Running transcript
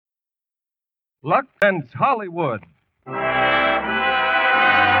Lux and Hollywood. The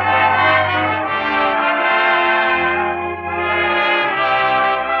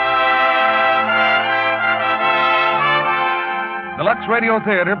Lux Radio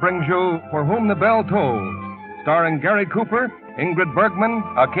Theater brings you For Whom the Bell Tolls, starring Gary Cooper, Ingrid Bergman,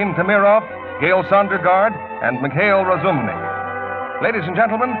 Akim Tamirov, Gail Sondergaard, and Mikhail Razumny. Ladies and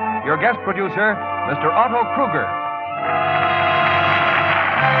gentlemen, your guest producer, Mr. Otto Kruger.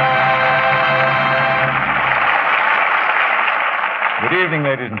 Good evening,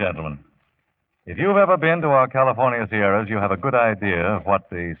 ladies and gentlemen. If you've ever been to our California Sierras, you have a good idea of what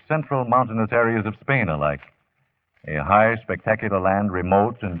the central mountainous areas of Spain are like. A high, spectacular land,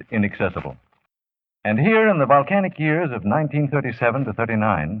 remote and inaccessible. And here in the volcanic years of 1937 to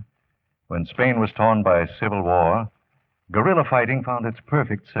 39, when Spain was torn by civil war, guerrilla fighting found its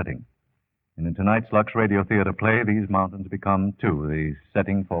perfect setting. And in tonight's Lux Radio Theater play, these mountains become, too, the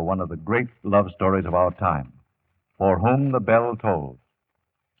setting for one of the great love stories of our time, For Whom the Bell Tolls.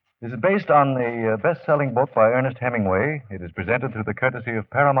 This is based on the best-selling book by Ernest Hemingway. It is presented through the courtesy of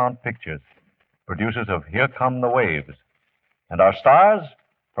Paramount Pictures, producers of Here Come the Waves. And our stars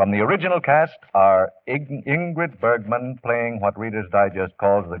from the original cast are Ingrid Bergman, playing what Reader's Digest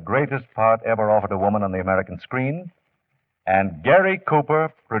calls the greatest part ever offered a woman on the American screen, and Gary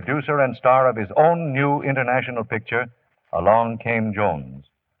Cooper, producer and star of his own new international picture, Along Came Jones.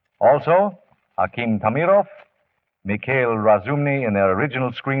 Also, Akim Tamirov, Mikhail Razumny in their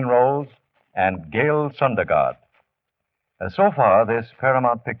original screen roles, and Gail Sondergaard. So far, this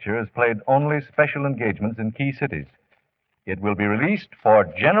Paramount picture has played only special engagements in key cities. It will be released for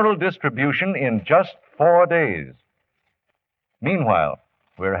general distribution in just 4 days. Meanwhile,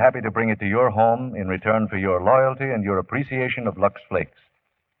 we're happy to bring it to your home in return for your loyalty and your appreciation of Lux Flakes.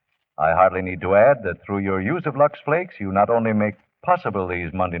 I hardly need to add that through your use of Lux Flakes, you not only make possible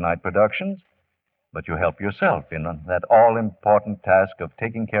these Monday night productions, but you help yourself in that all-important task of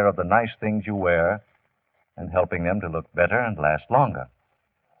taking care of the nice things you wear and helping them to look better and last longer.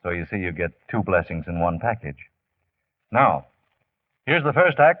 So you see, you get two blessings in one package. Now, here's the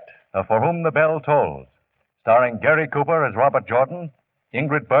first act of For Whom the Bell Tolls, starring Gary Cooper as Robert Jordan,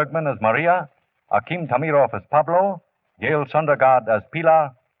 Ingrid Bergman as Maria, Akim Tamirov as Pablo, Gail Sondergaard as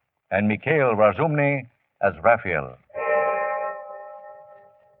Pilar, and Mikhail Razumny as Raphael.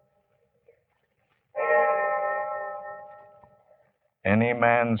 Any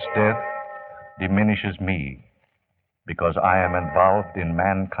man's death diminishes me, because I am involved in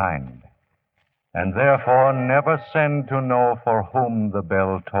mankind, and therefore never send to know for whom the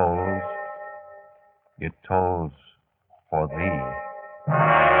bell tolls. It tolls for thee.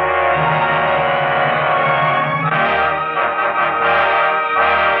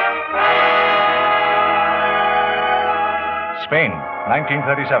 Spain,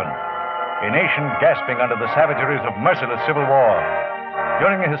 1937. A nation gasping under the savageries of merciless civil war.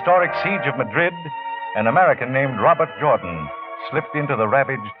 During the historic siege of Madrid, an American named Robert Jordan slipped into the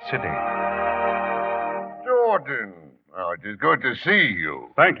ravaged city. Jordan, it is good to see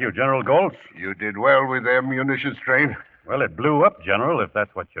you. Thank you, General Goltz. You did well with the munitions train. Well, it blew up, General, if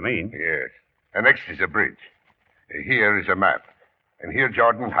that's what you mean. Yes. And next is a bridge. Here is a map. And here,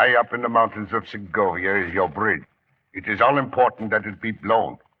 Jordan, high up in the mountains of Segovia is your bridge. It is all important that it be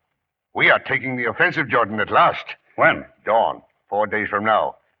blown. We are taking the offensive, Jordan, at last. When? Dawn, 4 days from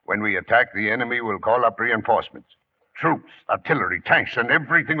now. When we attack, the enemy will call up reinforcements. Troops, artillery, tanks, and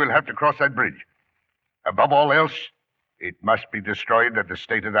everything will have to cross that bridge. Above all else, it must be destroyed at the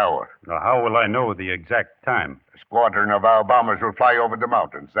stated hour. Now, how will I know the exact time? A squadron of our bombers will fly over the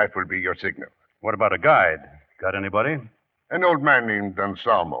mountains. That will be your signal. What about a guide? Got anybody? An old man named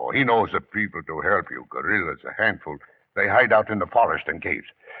Anselmo. He knows the people to help you. Guerrillas, a handful. They hide out in the forest and caves.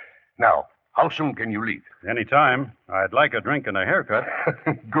 Now, how soon can you leave? Any time. I'd like a drink and a haircut.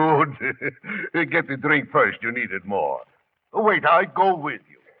 Good. Get the drink first. You need it more. Oh, wait, I go with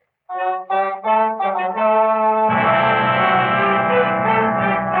you.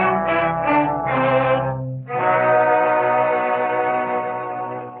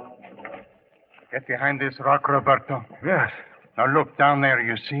 Get behind this rock, Roberto. Yes. Now look down there,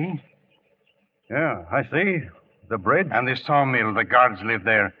 you see? Yeah, I see. The bridge? And the sawmill. The guards live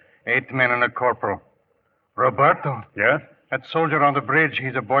there. 8 men and a corporal. Roberto. Yes? That soldier on the bridge,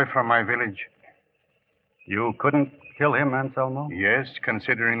 he's a boy from my village. You couldn't kill him, Anselmo? Yes,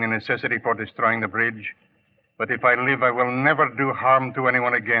 considering the necessity for destroying the bridge. But if I live, I will never do harm to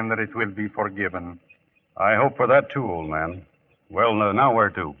anyone again, that it will be forgiven. I hope for that, too, old man. Well, now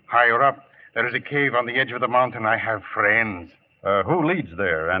where to? Higher up, there is a cave on the edge of the mountain. I have friends. Who leads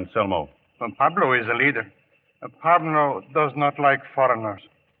there, Anselmo? Well, Pablo is the leader. Pablo does not like foreigners.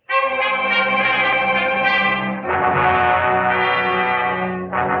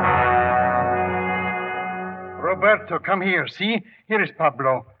 Roberto, come here. See? Here is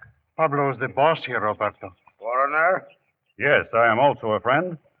Pablo. Pablo is the boss here, Roberto. Foreigner, Yes, I am also a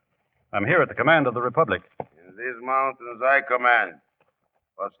friend. I'm here at the command of the Republic. in these mountains I command.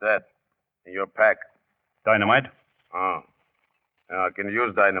 What's that? In your pack? Dynamite? Oh. Now, I can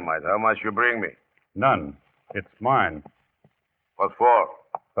use dynamite. How much you bring me? None. It's mine. What for?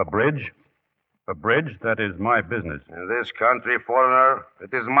 A bridge? A bridge, that is my business. In this country, foreigner,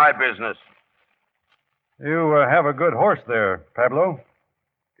 it is my business. You have a good horse there, Pablo.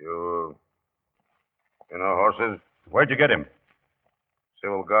 You know horses? Where'd you get him?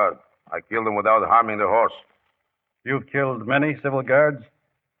 Civil guard. I killed him without harming the horse. You've killed many civil guards?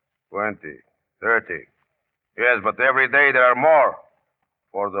 20, 30. Yes, but every day there are more.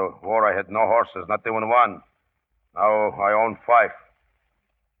 For the war, I had no horses, not even one. Now I own 5.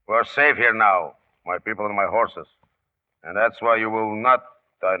 We're safe here now, my people and my horses. And that's why you will not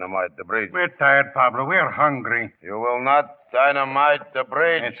dynamite the bridge. We're tired, Pablo. We're hungry. You will not dynamite the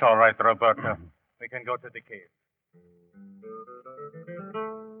bridge. It's all right, Roberto. We can go to the cave.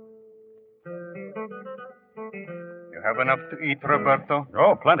 You have enough to eat, Roberto?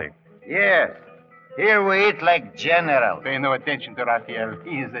 Oh, plenty. Yes. Here we eat like generals. Pay no attention to Raphael.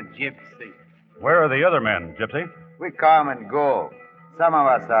 He's a gypsy. Where are the other men, Gypsy? We come and go. Some of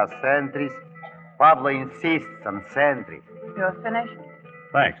us are sentries. Pablo insists on sentries. You're finished?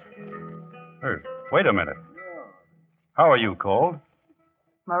 Thanks. Wait a minute. How are you called?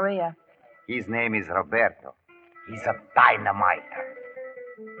 Maria. His name is Roberto. He's a dynamiter.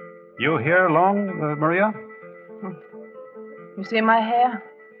 You here long, Maria? You see my hair?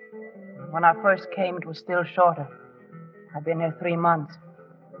 When I first came, it was still shorter. I've been here 3 months.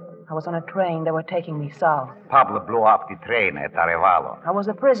 I was on a train. They were taking me south. Pablo blew up the train at Arevalo. I was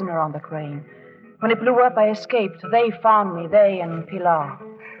a prisoner on the train. When it blew up, I escaped. They found me, they and Pilar.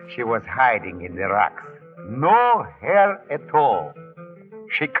 She was hiding in the rocks. No hair at all.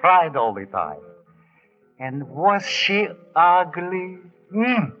 She cried all the time. And was she ugly?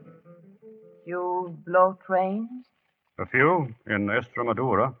 You blow trains? A few in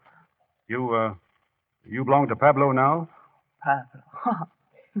Estremadura. You belong to Pablo now? Pablo.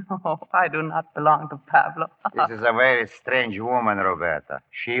 No, I do not belong to Pablo. This is a very strange woman, Roberta.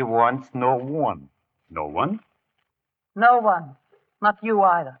 She wants no one. No one? No one. Not you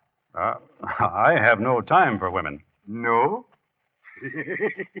either. I have no time for women. No?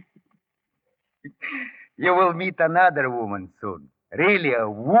 You will meet another woman soon. Really a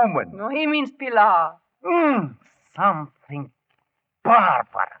woman. No, he means Pilar. Something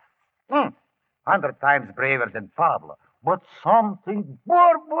barbarous. 100 times braver than Pablo. But something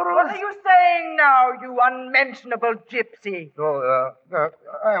barbarous. What are you saying now, you unmentionable gypsy?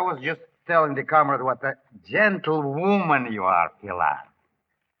 I was just telling the comrade what a gentle woman you are, Pilar.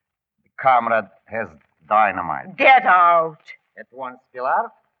 The comrade has dynamite. Get out. At once,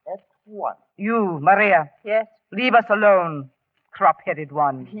 Pilar. At once. You, Maria, Yes? leave us alone, crop-headed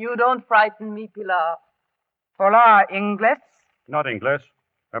one. You don't frighten me, Pilar. Hola, Ingles. Not English.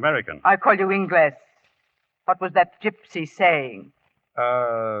 American. I call you Ingles. What was that gypsy saying?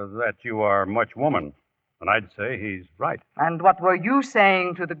 That you are much woman. And I'd say he's right. And what were you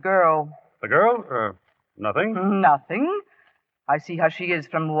saying to the girl? The girl? Nothing. Nothing. I see how she is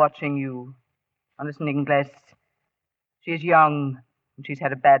from watching you. Now listen, Ingles. She is young, and she's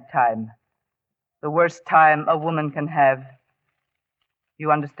had a bad time. The worst time a woman can have.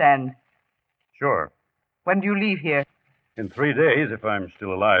 You understand? Sure. When do you leave here? In 3 days, if I'm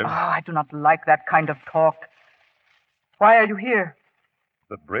still alive. Oh, I do not like that kind of talk. Why are you here?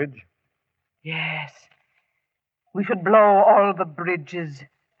 The bridge? Yes. We should blow all the bridges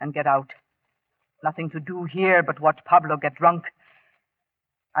and get out. Nothing to do here but watch Pablo get drunk.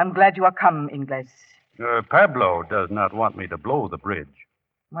 I'm glad you are come, Ingles. Pablo does not want me to blow the bridge.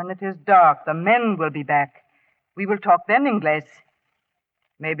 When it is dark, the men will be back. We will talk then, Ingles.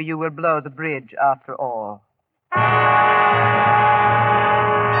 Maybe you will blow the bridge after all.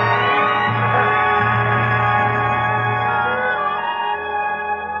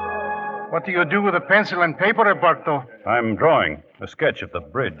 What do you do with a pencil and paper, Roberto? I'm drawing a sketch of the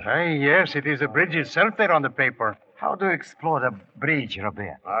bridge. Yes, it is the bridge itself there on the paper. How do you explore the bridge,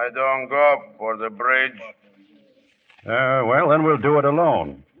 Roberto? I don't go for the bridge. Well, then we'll do it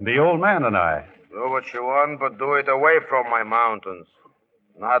alone. The old man and I. Do what you want, but do it away from my mountains.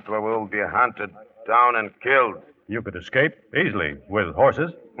 Not where we'll be hunted down and killed. You could escape easily with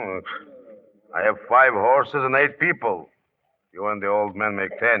horses. I have 5 horses and 8 people. You and the old man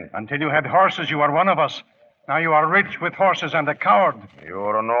make 10. Until you had horses, you were one of us. Now you are rich with horses and a coward.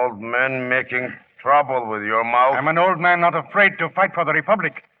 You're an old man making trouble with your mouth? I'm an old man not afraid to fight for the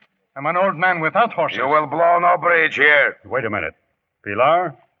Republic. I'm an old man without horses. You will blow no bridge here. Wait a minute.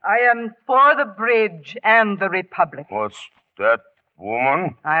 Pilar? I am for the bridge and the Republic. What's that,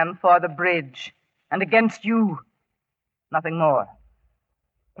 woman? I am for the bridge and against you. Nothing more.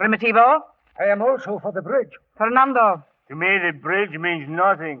 Primitivo? I am also for the bridge. Fernando? To me, the bridge means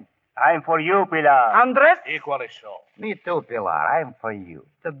nothing. I'm for you, Pilar. Andres? Equally so. Me too, Pilar. I'm for you.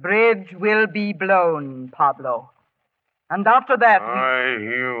 The bridge will be blown, Pablo. And after that,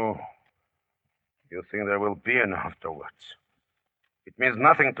 You think there will be an afterwards? It means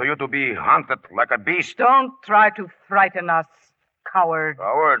nothing to you to be hunted like a beast. Don't try to frighten us, coward.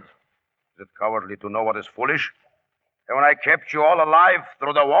 Coward? Is it cowardly to know what is foolish? Haven't I kept you all alive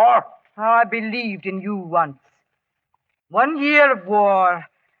through the war? How I believed in you once. 1 year of war,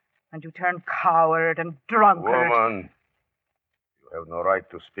 and you turned coward and drunkard. Woman, you have no right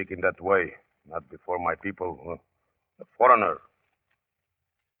to speak in that way. Not before my people. A foreigner.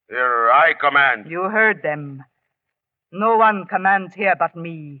 Here I command. You heard them. No one commands here but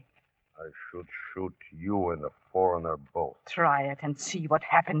me. I should shoot you and the foreigner both. Try it and see what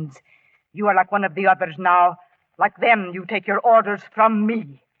happens. You are like one of the others now. Like them, you take your orders from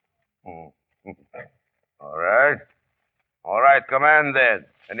me. All right. All right, command then.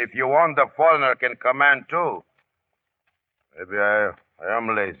 And if you want, the foreigner can command too. Maybe I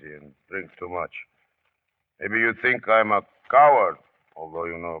am lazy and drink too much. Maybe you think I'm a coward, although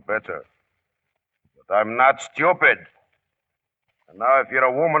you know better. But I'm not stupid. And now, if you're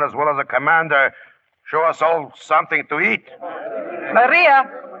a woman as well as a commander, show us all something to eat. Maria,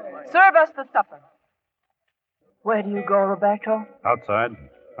 serve us the supper. Where do you go, Roberto? Outside.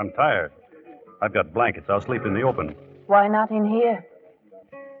 I'm tired. I've got blankets. I'll sleep in the open. Why not in here?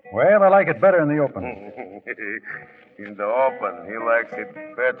 Well, I like it better in the open. In the open. He likes it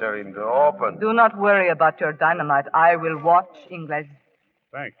better in the open. Do not worry about your dynamite. I will watch Ingles.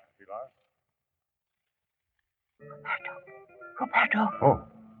 Thanks, Pilar. Roberto,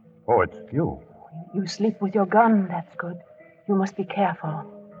 Oh, it's you. you sleep with your gun. That's good. You must be careful.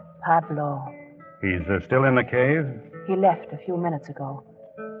 Pablo. He's still in the cave? He left a few minutes ago.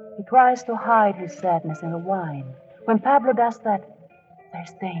 He tries to hide his sadness in the wine. When Pablo does that,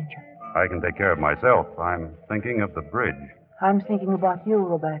 there's danger. I can take care of myself. I'm thinking of the bridge. I'm thinking about you,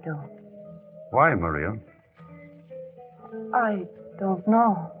 Roberto. Why, Maria? I don't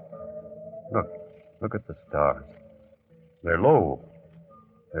know. Look at the stars. They're low.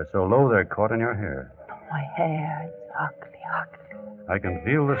 They're so low they're caught in your hair. My hair, it's ugly, ugly. I can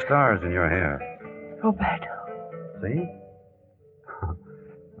feel the stars in your hair. Roberto. See?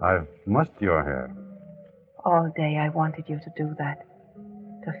 I've mussed your hair. All day I wanted you to do that.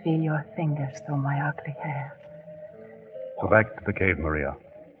 To feel your fingers through my ugly hair. Go back to the cave, Maria.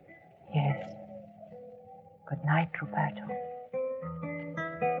 Yes. Good night, Roberto.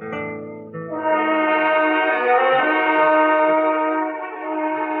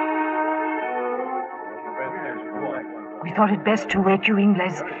 We thought it best to wake you,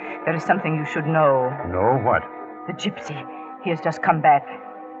 Ingles. There is something you should know. No, what? The gypsy. He has just come back.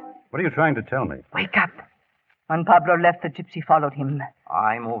 What are you trying to tell me? Wake up. When Pablo left, the gypsy followed him.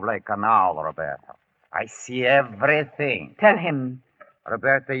 I move like an owl, Roberto. I see everything. Tell him.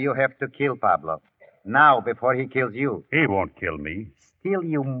 Roberto, you have to kill Pablo. Now, before he kills you. He won't kill me. Still,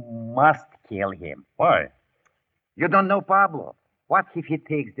 you must kill him. Why? You don't know Pablo. What if he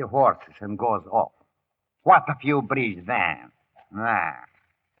takes the horses and goes off? What if you breach then?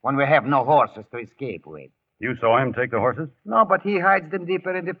 When we have no horses to escape with. You saw him take the horses? No, but he hides them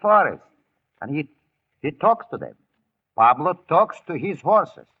deeper in the forest. And he talks to them. Pablo talks to his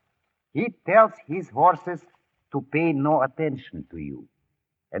horses. He tells his horses to pay no attention to you.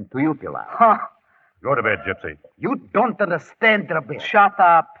 And to you, Pilar. Huh. Go to bed, Gypsy. You don't understand, Roberto. Shut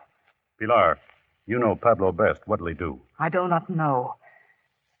up. Pilar, you know Pablo best. What'll he do? I do not know.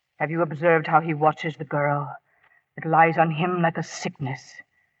 Have you observed how he watches the girl? It lies on him like a sickness.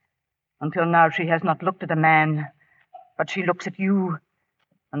 Until now, she has not looked at a man, but she looks at you,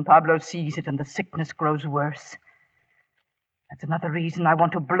 and Pablo sees it, and the sickness grows worse. That's another reason I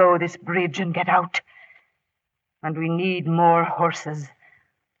want to blow this bridge and get out. And we need more horses.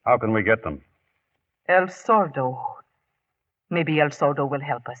 How can we get them? El Sordo. Maybe El Sordo will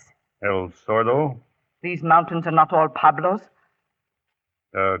help us. El Sordo? These mountains are not all Pablo's.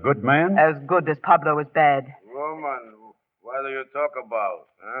 A good man? As good as Pablo is bad. Woman, what do you talk about,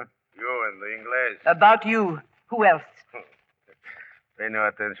 huh? You and the Inglés. About you. Who else? Pay no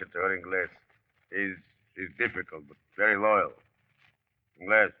attention to her, Inglés. He's difficult, but very loyal.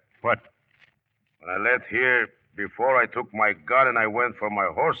 Inglés. What? When I left here, before I took my gun and I went for my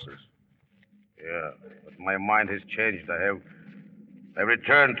horses, Yeah, but my mind has changed. I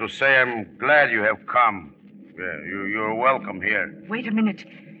returned to say I'm glad you have come. Yeah, you're welcome here. Wait a minute.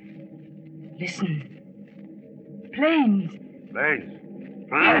 Listen. Planes. Planes?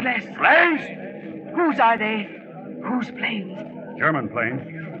 Yes. Planes? Whose are they? Whose planes? German planes.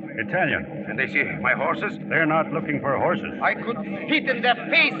 Italian. And they see my horses? They're not looking for horses. I could spit in their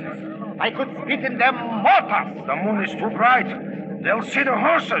faces. I could spit in their motors. The moon is too bright. They'll see the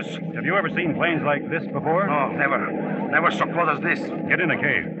horses. Have you ever seen planes like this before? No, never. Never so close as this. Get in the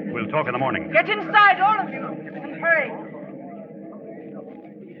cave. We'll talk in the morning. Get inside, all of you. And hurry.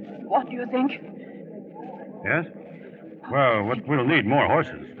 What do you think? Yes? Well, we'll need more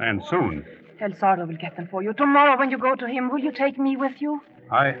horses, and soon. El Sardo will get them for you. Tomorrow when you go to him, will you take me with you?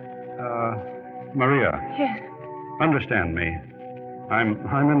 Maria, Yes. understand me. I'm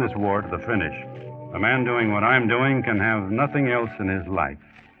in this war to the finish. A man doing what I'm doing can have nothing else in his life.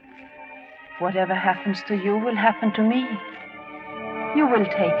 Whatever happens to you will happen to me. You will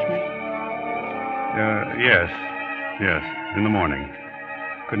take me. Yes, in the morning.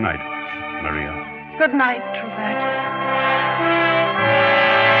 Good night, Maria. Good night, Roberto.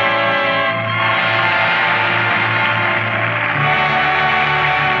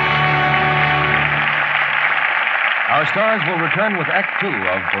 Our stars will return with Act Two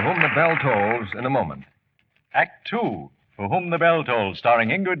of For Whom the Bell Tolls in a moment. Act Two, For Whom the Bell Tolls, starring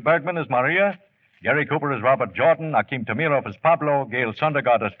Ingrid Bergman as Maria, Gary Cooper as Robert Jordan, Akim Tamirov as Pablo, Gail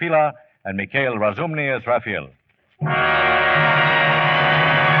Sondergaard as Pilar, and Mikhail Razumny as Raphael.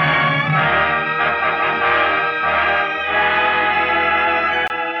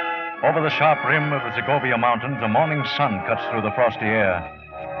 Over the sharp rim of the Segovia Mountains, a morning sun cuts through the frosty air.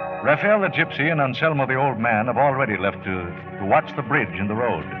 Raphael the gypsy and Anselmo the old man have already left to watch the bridge and the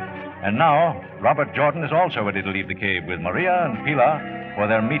road. And now, Robert Jordan is also ready to leave the cave with Maria and Pilar for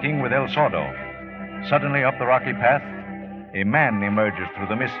their meeting with El Sordo. Suddenly, up the rocky path, a man emerges through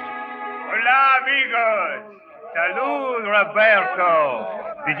the mist. Hola, amigos. Salud, Roberto.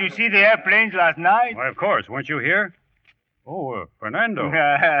 Did you see the airplanes last night? Why, of course. Weren't you here? Oh, Fernando.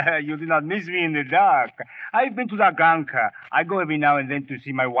 You did not miss me in the dark. I've been to La Granja. I go every now and then to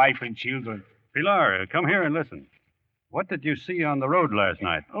see my wife and children. Pilar, come here and listen. What did you see on the road last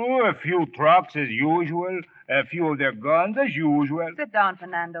night? Oh, a few trucks as usual. A few of their guns as usual. Sit down,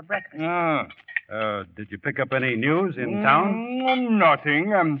 Fernando. Breakfast. Did you pick up any news in town?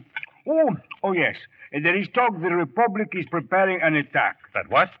 Nothing. Oh, yes. There is talk the Republic is preparing an attack. That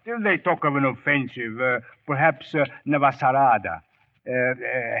what? They talk of an offensive, perhaps Navasarada.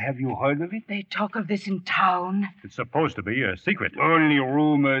 Have you heard of it? They talk of this in town. It's supposed to be a secret. Only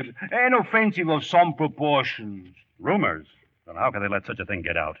rumors. An offensive of some proportions. Rumors? Well, how can they let such a thing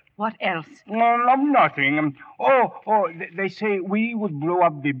get out? What else? Nothing. They say we would blow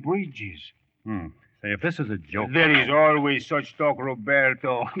up the bridges. Say, if this is a joke... There is always such talk,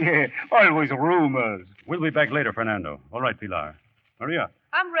 Roberto. Always rumors. We'll be back later, Fernando. All right, Pilar. Maria.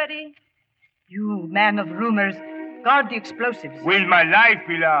 I'm ready. You man of rumors, guard the explosives. With my life,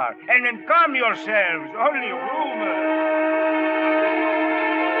 Pilar. And then calm yourselves. Only rumors.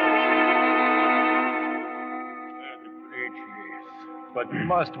 But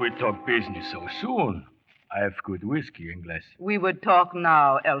must we talk business so soon? I have good whiskey in glass. We would talk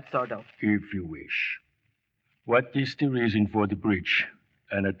now, El Sordo. If you wish. What is the reason for the bridge?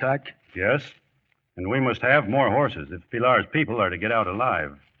 An attack? Yes. And we must have more horses if Pilar's people are to get out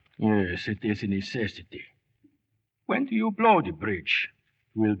alive. Yes, it is a necessity. When do you blow the bridge?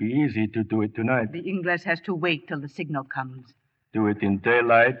 It will be easy to do it tonight. The English has to wait till the signal comes. Do it in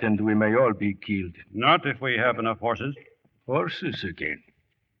daylight and we may all be killed. Not if we have enough horses. Horses again.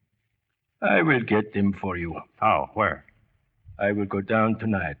 I will get them for you. How? Where? I will go down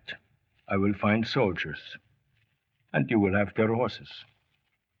tonight. I will find soldiers. And you will have their horses.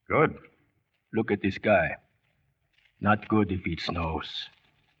 Good. Look at the sky. Not good if it snows.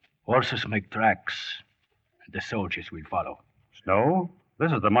 Horses make tracks, and the soldiers will follow. Snow?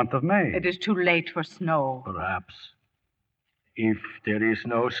 This is the month of May. It is too late for snow. Perhaps. If there is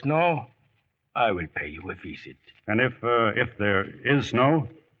no snow, I will pay you a visit. And if there is snow?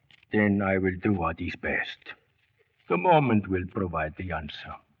 Then I will do what is best. The moment will provide the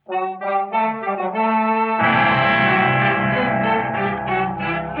answer.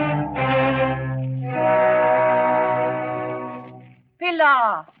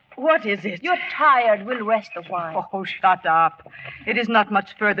 Pilar, What is it? you're tired. We'll rest a while. Oh, shut up. It is not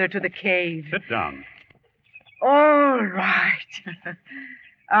much further to the cave. Sit down. All right.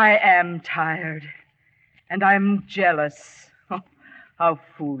 I am tired. And I'm jealous. Oh, how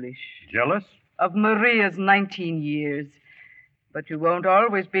foolish. Jealous? Of Maria's 19 years. But you won't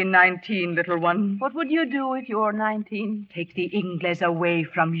always be 19, little one. What would you do if you were 19? Take the Ingles away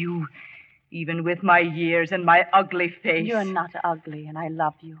from you, even with my years and my ugly face. You're not ugly, and I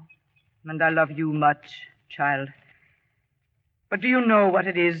love you. And I love you much, child. But do you know what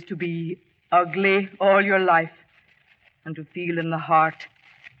it is to be ugly all your life and to feel in the heart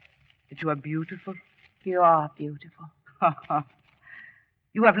that you are beautiful? You are beautiful.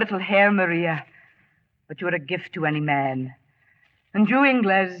 You have little hair, Maria, but you're a gift to any man. And you,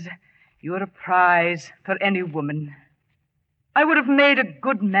 Ingles, you're a prize for any woman. I would have made a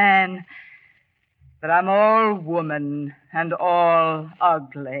good man, but I'm all woman and all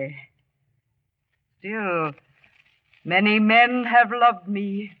ugly. Still, many men have loved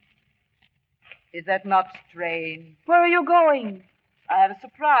me. Is that not strange? Where are you going? I have a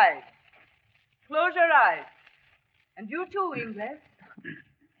surprise. Close your eyes. And you too, Ingles.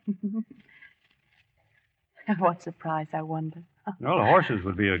 What surprise, I wonder. Well, the horses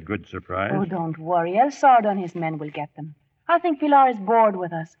would be a good surprise. Oh, don't worry. El Sardo and his men will get them. I think Pilar is bored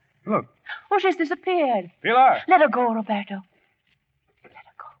with us. Look. Oh, she's disappeared. Pilar! Let her go, Roberto. Let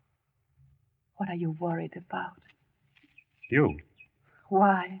her go. What are you worried about? You.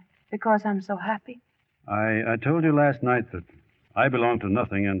 Why? Because I'm so happy? I told you last night that I belong to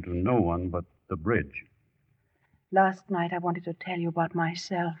nothing and to no one but the bridge. Last night I wanted to tell you about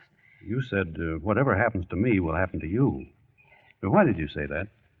myself. You said whatever happens to me will happen to you. Why did you say that?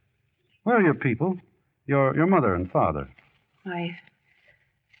 Where are your people? Your mother and father? My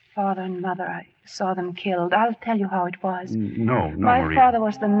father and mother, I saw them killed. I'll tell you how it was. No, My Maria. father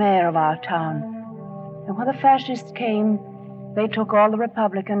was the mayor of our town. And when the fascists came, they took all the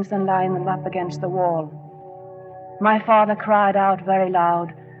Republicans and lined them up against the wall. My father cried out very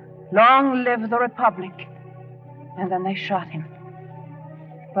loud, "Long live the Republic!" And then they shot him.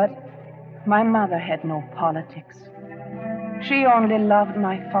 But my mother had no politics. She only loved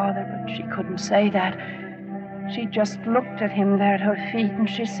my father, but she couldn't say that. She just looked at him there at her feet, and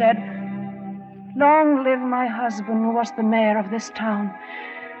she said, "Long live my husband, who was the mayor of this town."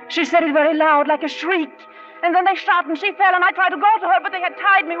 She said it very loud, like a shriek. And then they shot, and she fell, and I tried to go to her, but they had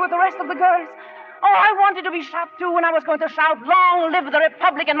tied me with the rest of the girls. Oh, I wanted to be shot, too, and I was going to shout, "Long live the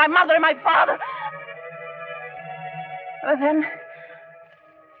Republic and my mother and my father." But then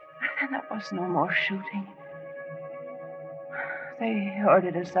there was no more shooting. They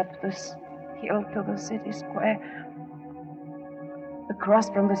herded us up this hill to the city square. Across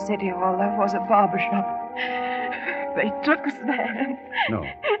from the city hall, there was a barber shop. They took us there. No.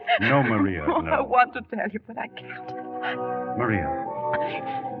 No, Maria, Oh, no. I want to tell you, but I can't. Maria.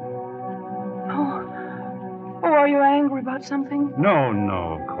 Oh, are you angry about something? No,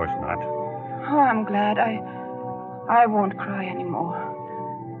 of course not. Oh, I'm glad. I won't cry anymore.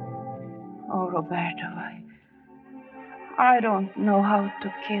 Oh, Roberto, I don't know how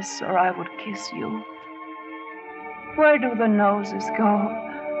to kiss, or I would kiss you. Where do the noses go?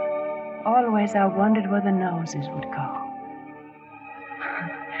 Always I wondered where the noses would go.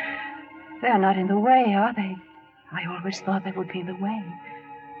 They're not in the way, are they? I always thought they would be in the way.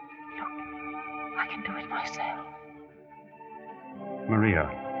 Look, I can do it myself. Maria.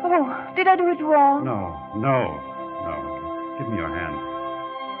 Oh, did I do it wrong? No. Give me your hand.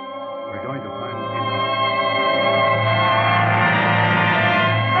 We're going to find...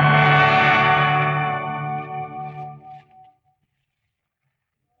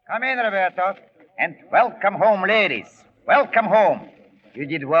 Come in, Roberto. And welcome home, ladies. Welcome home. You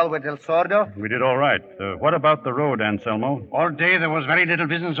did well with El Sordo? We did all right. What about the road, Anselmo? All day there was very little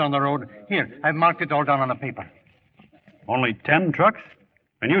business on the road. Here, I've marked it all down on a paper. Only 10 trucks?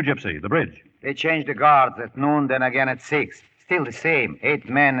 And you, Gypsy, the bridge. They changed the guards at noon, then again at 6. Still the same. 8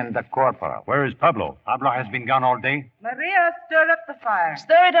 men and the corporal. Where is Pablo? Pablo has been gone all day. Maria, stir up the fire.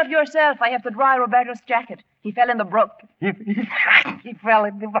 Stir it up yourself. I have to dry Roberto's jacket. He fell in the brook. He fell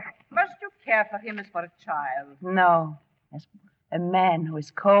in the... Must you care for him as for a child? No. As a man who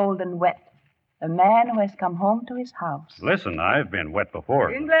is cold and wet. A man who has come home to his house. Listen, I've been wet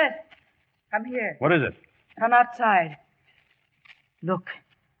before. Ingles, come here. What is it? Come outside. Look.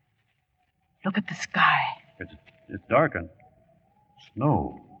 Look at the sky. It's darkened.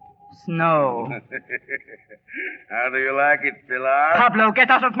 Snow. Snow. How do you like it, Pilar? Pablo,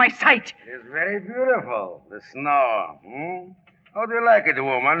 get out of my sight. It's very beautiful, the snow. How do you like it,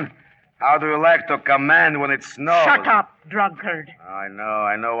 woman? How do you like to command when it snows? Shut up, drunkard. I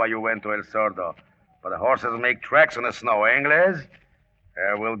know why you went to El Sordo. But the horses make tracks in the snow, Ingles.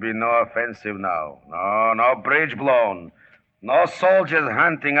 There will be no offensive now. No bridge blown. No soldiers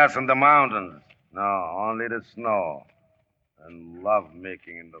hunting us in the mountains. No, only the snow. And love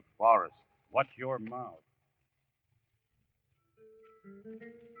making in the forest. Watch your mouth.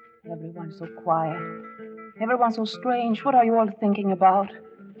 Everyone's so quiet. Everyone's so strange. What are you all thinking about?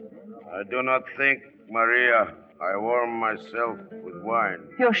 I do not think, Maria. I warm myself with wine.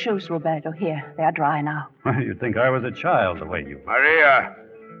 Your shoes, Roberto. Here, they are dry now. You'd think I was a child the way you... Maria!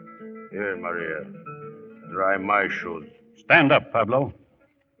 Here, Maria. Dry my shoes. Stand up, Pablo.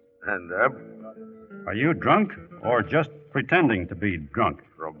 Stand up? Are you drunk or just pretending to be drunk?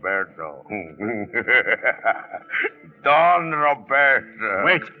 Roberto. Don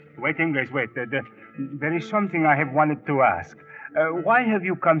Roberto. Wait, English, wait. There is something I have wanted to ask. Why have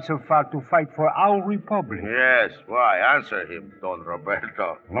you come so far to fight for our republic? Yes, why? Answer him, Don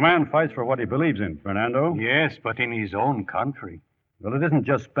Roberto. Well, a man fights for what he believes in, Fernando. Yes, but in his own country. Well, it isn't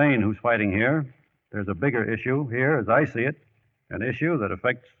just Spain who's fighting here. There's a bigger issue here, as I see it, an issue that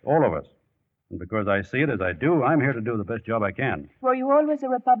affects all of us. And because I see it as I do, I'm here to do the best job I can. Were you always a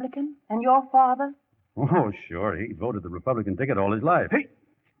Republican? And your father? Oh, sure. He voted the Republican ticket all his life. Hey,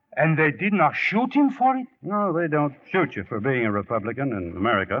 and they did not shoot him for it? No, they don't shoot you for being a Republican in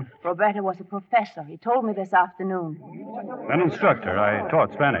America. Roberto was a professor. He told me this afternoon. An instructor. I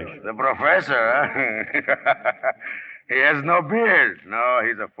taught Spanish. The professor, huh? He has no beard. No,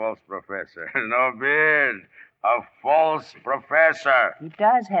 he's a false professor. No beard. A false professor. He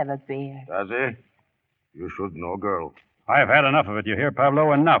does have a beard. Does he? You should know, girl. I've had enough of it, you hear,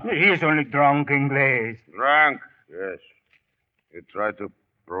 Pablo? Enough. He's only drunk, Inglés. Drunk? Yes. You tried to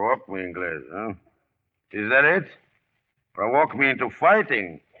provoke me, Inglés, huh? Is that it? Provoke me into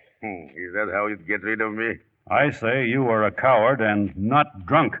fighting? Is that how you'd get rid of me? I say you are a coward and not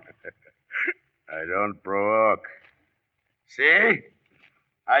drunk. I don't provoke. See?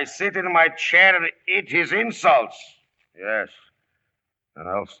 I sit in my chair and eat his insults. Yes. And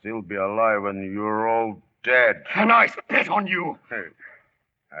I'll still be alive when you're all dead. And I spit on you.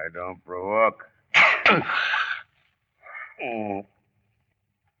 I don't provoke. I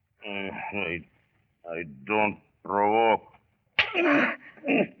don't provoke.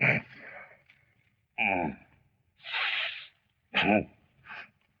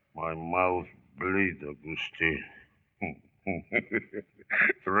 My mouth bleeds, Agustin.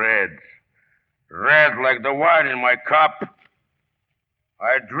 Red. Red like the wine in my cup.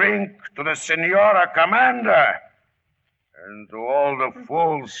 I drink to the Senora Commander and to all the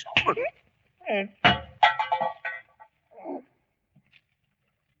fools. I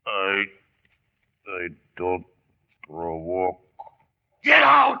don't provoke. Get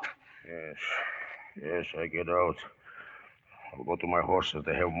out! Yes, I get out. I'll go to my horses.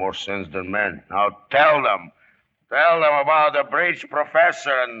 They have more sense than men. Now tell them. Tell them about the bridge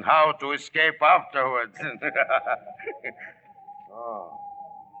professor and how to escape afterwards. Oh,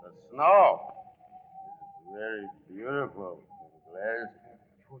 the snow. Very beautiful.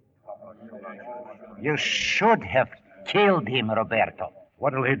 You should have killed him, Roberto.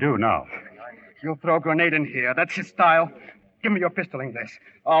 What'll he do now? He'll throw a grenade in here. That's his style. Give me your pistol, Inglés.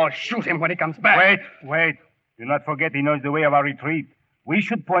 I'll shoot him when he comes back. Wait. Do not forget he knows the way of our retreat. We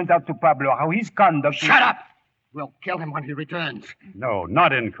should point out to Pablo how his conduct... Shut up! We'll kill him when he returns. No,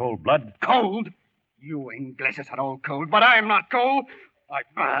 not in cold blood. Cold? You Ingleses are all cold, but I'm not cold. I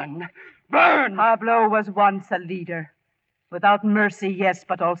burn. Burn! Pablo was once a leader. Without mercy, yes,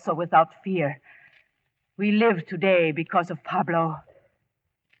 but also without fear. We live today because of Pablo.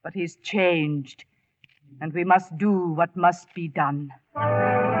 But he's changed, and we must do what must be done.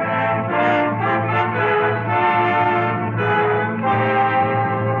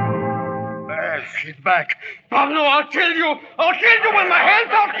 Get back. Pablo, I'll kill you. I'll kill you with my hands.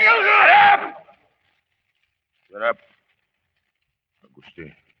 I'll kill you. Get up.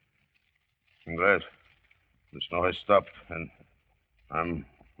 Agustin. Inglés. The snow has stopped, and I'm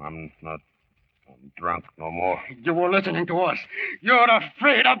drunk no more. You were listening to us. You're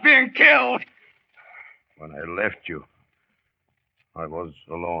afraid of being killed. When I left you, I was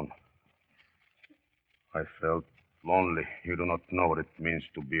alone. I felt lonely. You do not know what it means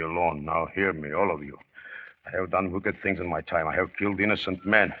to be alone. Now hear me, all of you. I have done wicked things in my time. I have killed innocent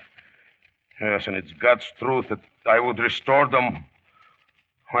men. Yes, and it's God's truth that I would restore them.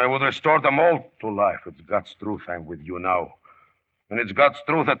 I would restore them all to life. It's God's truth I'm with you now. And it's God's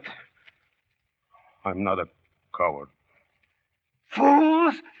truth that I'm not a coward.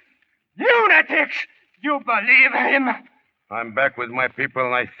 Fools! Lunatics! You believe him? I'm back with my people,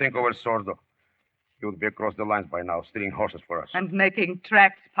 and I think over Sordo. He would be across the lines by now, stealing horses for us. And making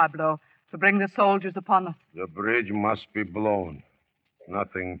tracks, Pablo, to bring the soldiers upon us. The bridge must be blown.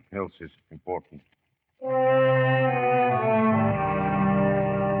 Nothing else is important.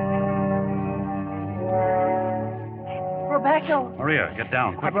 Roberto. Maria, get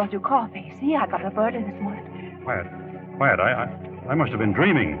down, I quick. brought you coffee. See, I got a bird in this morning. Quiet. I must have been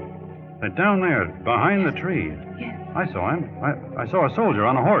dreaming. And down there, behind the tree. Yes. I saw him. I saw a soldier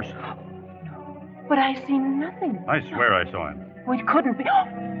on a horse. But I see nothing. I swear I saw him. Oh, it couldn't be.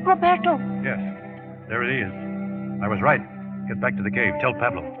 Roberto! Yes. There he is. I was right. Get back to the cave. Tell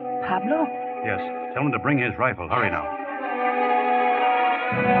Pablo. Pablo? Yes. Tell him to bring his rifle. Hurry now.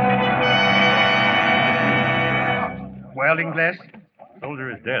 Well, Ingles?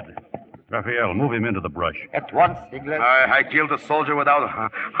 Soldier is dead. Raphael, move him into the brush. At once, Ingles. I killed the soldier without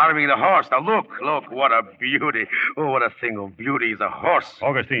harming the horse. Now, look, what a beauty. Oh, what a thing of beauty is a horse.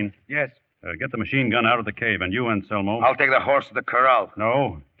 Augustine. Yes. Get the machine gun out of the cave, and you, Anselmo. I'll take the horse to the corral.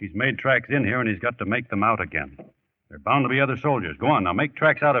 No, he's made tracks in here, and he's got to make them out again. There are bound to be other soldiers. Go on, now, make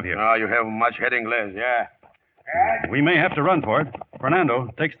tracks out of here. Ah, you have much head, Ingles, yeah. We may have to run for it.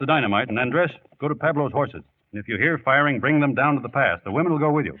 Fernando takes the dynamite, and Andres, go to Pablo's horses. And if you hear firing, bring them down to the pass. The women will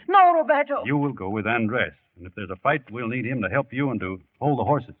go with you. No, Roberto. You will go with Andres. And if there's a fight, we'll need him to help you and to hold the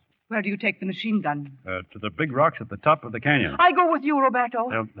horses. Where do you take the machine gun? To the big rocks at the top of the canyon. I go with you, Roberto.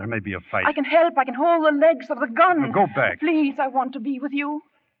 There may be a fight. I can help. I can hold the legs of the gun. Now go back. Please, I want to be with you.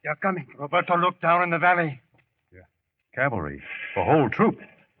 They're coming. Roberto, look down in the valley. Yeah. Cavalry. The whole troop.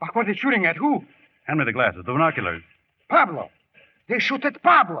 But what are they shooting at? Who? Hand me the glasses, the binoculars. Pablo. They shoot at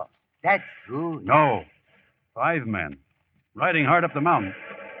Pablo. That's true. No. 5 men. Riding hard up the mountain.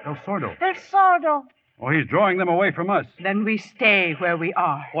 El Sordo. El Sordo. Oh, he's drawing them away from us. Then we stay where we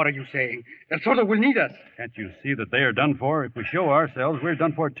are. What are you saying? El Sordo will need us. Can't you see that they are done for? If we show ourselves, we're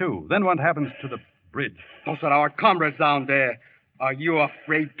done for, too. Then what happens to the bridge? Those are our comrades down there. Are you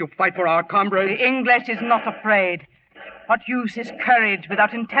afraid to fight for our comrades? The English is not afraid. What use is courage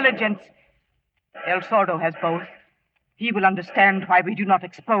without intelligence? El Sordo has both. He will understand why we do not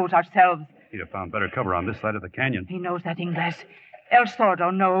expose ourselves. He'd have found better cover on this side of the canyon. He knows that, Ingles. El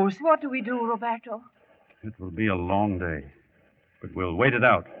Sordo knows. What do we do, Roberto? It will be a long day. But we'll wait it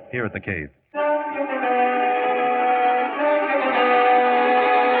out here at the cave.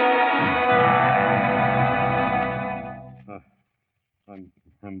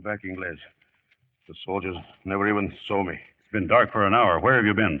 I'm back, Ingles. The soldiers never even saw me. It's been dark for an hour. Where have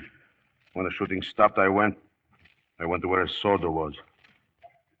you been? When the shooting stopped, I went to where Sordo was.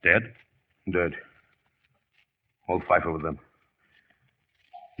 Dead? Dead. All 5 of them.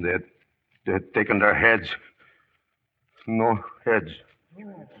 They had taken their heads. No heads.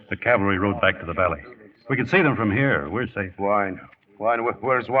 The cavalry rode back to the valley. We can see them from here. We're safe. Wine.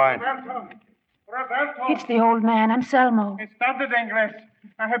 Where's wine? Roberto! It's the old man, Anselmo. It started, Ingles.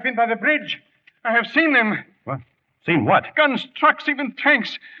 I have been by the bridge. I have seen them. What? Seen what? Guns, trucks, even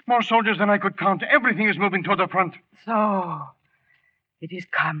tanks. More soldiers than I could count. Everything is moving toward the front. So, it is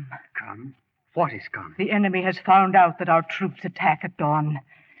come. Come? What is come? The enemy has found out that our troops attack at dawn.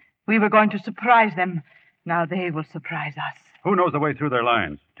 We were going to surprise them. Now they will surprise us. Who knows the way through their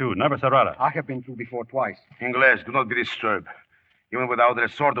lines? To Navacerrada. I have been through before twice. Ingles, do not be disturbed. Even without their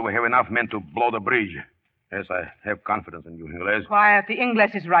sword, we have enough men to blow the bridge. Yes, I have confidence in you, Ingles. Quiet. The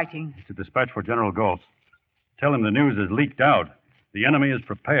English is writing. It's a dispatch for General Goltz. Tell him the news is leaked out. The enemy is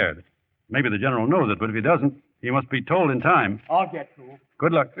prepared. Maybe the general knows it, but if he doesn't, he must be told in time. I'll get through.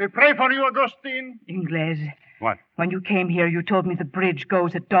 Good luck. We pray for you, Augustine. Ingles. What? When you came here, you told me the bridge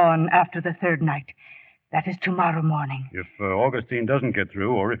goes at dawn after the 3rd night. That is tomorrow morning. If Augustine doesn't get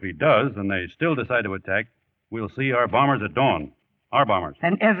through, or if he does, and they still decide to attack, we'll see our bombers at dawn. Our bombers.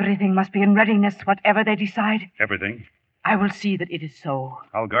 Then everything must be in readiness, whatever they decide. Everything. I will see that it is so.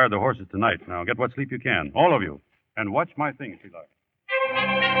 I'll guard the horses tonight. Now, get what sleep you can. All of you. And watch my things, Pilar.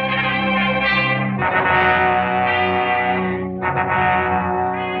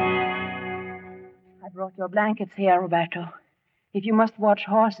 I brought your blankets here, Roberto. If you must watch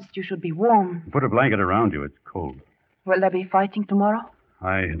horses, you should be warm. Put a blanket around you. It's cold. Will there be fighting tomorrow?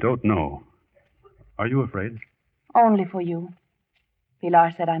 I don't know. Are you afraid? Only for you.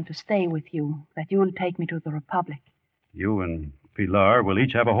 Pilar said I'm to stay with you, that you'll take me to the Republic. You and Pilar will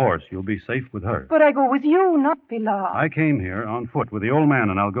each have a horse. You'll be safe with her. But I go with you, not Pilar. I came here on foot with the old man,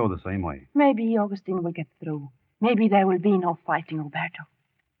 and I'll go the same way. Maybe Augustine will get through. Maybe there will be no fighting, Roberto.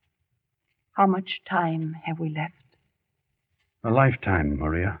 How much time have we left? A lifetime,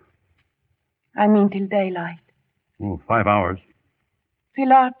 Maria. I mean till daylight. Oh, 5 hours.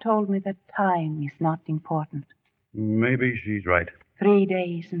 Pilar told me that time is not important. Maybe she's right. 3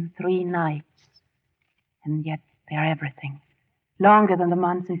 days and 3 nights. And yet they're everything. Longer than the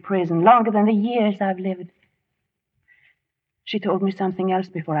months in prison, longer than the years I've lived. She told me something else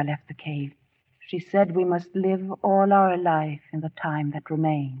before I left the cave. She said we must live all our life in the time that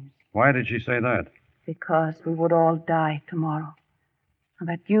remains. Why did she say that? Because we would all die tomorrow. And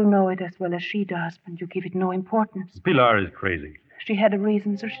that you know it as well as she does, and you give it no importance. Pilar is crazy. She had a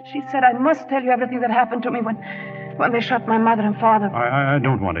reason, so she said I must tell you everything that happened to me when they shot my mother and father. I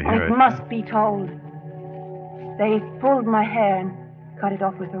don't want to hear it. It must be told. They pulled my hair and cut it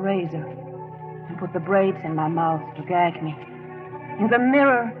off with a razor and put the braids in my mouth to gag me. In the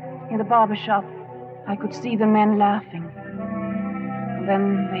mirror in the barber shop, I could see the men laughing. And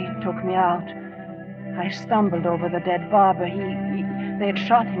then they took me out. I stumbled over the dead barber. They had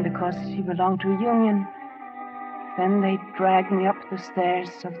shot him because he belonged to a union. Then they dragged me up the stairs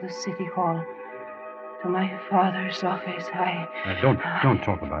of the city hall to my father's office. Don't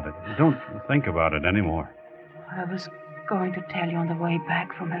talk about it. Don't think about it anymore. I was going to tell you on the way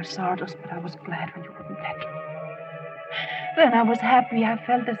back from El Sardos, but I was glad when you wouldn't let me. Then I was happy. I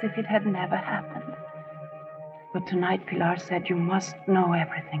felt as if it had never happened. But tonight Pilar said you must know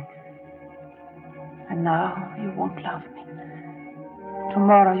everything. And now you won't love me.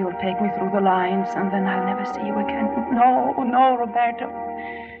 Tomorrow you'll take me through the lines, and then I'll never see you again. No, Roberto.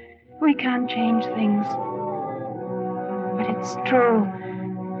 We can't change things. But it's true.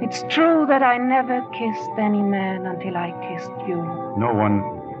 It's true that I never kissed any man until I kissed you. No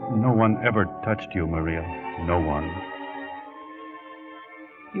one ever touched you, Maria. No one.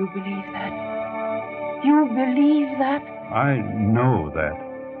 You believe that? You believe that? I know that.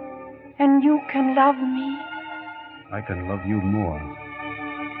 And you can love me? I can love you more.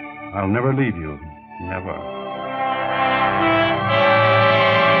 I'll never leave you. Never.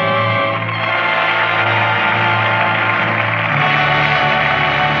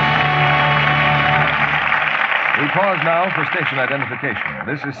 We pause now for station identification.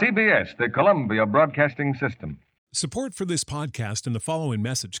 This is CBS, the Columbia Broadcasting System. Support for this podcast and the following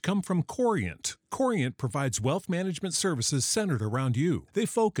message come from Corient. Corient provides wealth management services centered around you. They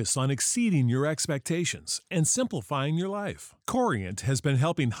focus on exceeding your expectations and simplifying your life. Corient has been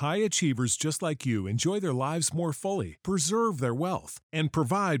helping high achievers just like you enjoy their lives more fully, preserve their wealth, and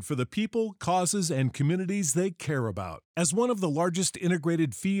provide for the people, causes, and communities they care about. As one of the largest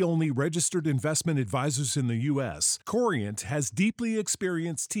integrated fee-only registered investment advisors in the U.S., Corient has deeply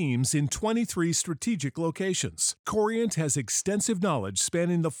experienced teams in 23 strategic locations. Corient has extensive knowledge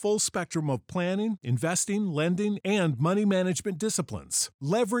spanning the full spectrum of planning, investing, lending, and money management disciplines.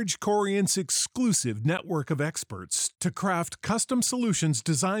 Leverage Corient's exclusive network of experts to craft custom solutions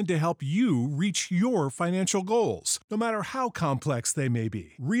designed to help you reach your financial goals, no matter how complex they may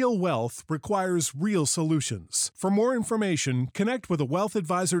be. Real wealth requires real solutions. For more information, connect with a wealth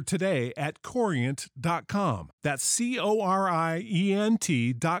advisor today at Corient.com. That's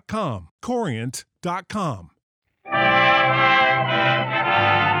Corient.com. Corient.com.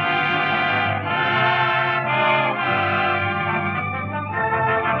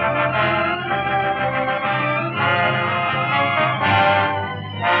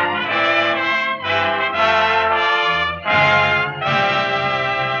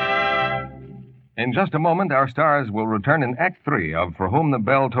 In just a moment, our stars will return in Act 3 of For Whom the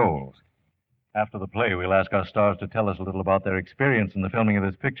Bell Tolls. After the play, we'll ask our stars to tell us a little about their experience in the filming of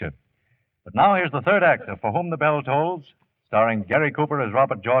this picture. But now here's the third act of For Whom the Bell Tolls, starring Gary Cooper as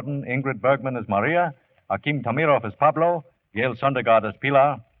Robert Jordan, Ingrid Bergman as Maria, Akim Tamirov as Pablo, Gail Sondergaard as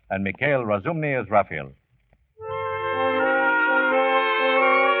Pilar, and Mikhail Razumny as Raphael.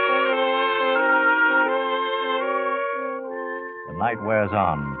 The night wears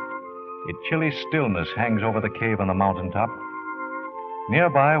on. A chilly stillness hangs over the cave on the mountaintop.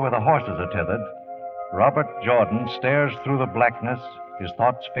 Nearby, where the horses are tethered, Robert Jordan stares through the blackness, his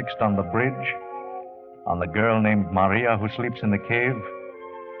thoughts fixed on the bridge, on the girl named Maria who sleeps in the cave,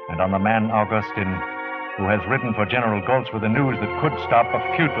 and on the man Augustin who has ridden for General Goltz with the news that could stop a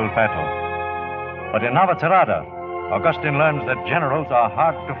futile battle. But in Navacerrada, Augustin learns that generals are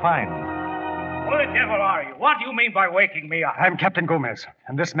hard to find. Who the devil are you? What do you mean by waking me up? I'm Captain Gomez,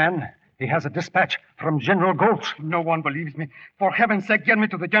 and this man, he has a dispatch from General Goltz. No one believes me. For heaven's sake, get me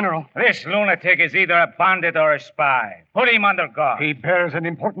to the general. This lunatic is either a bandit or a spy. Put him under guard. He bears an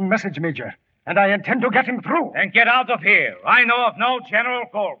important message, Major, and I intend to get him through. Then get out of here. I know of no General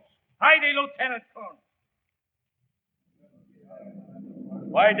Goltz. Heidi, Lieutenant Colonel.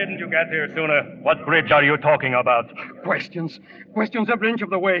 Why didn't you get here sooner? What bridge are you talking about? Questions every inch of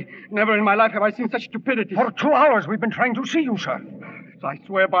the way. Never in my life have I seen such stupidity. For 2 hours we've been trying to see you, sir. I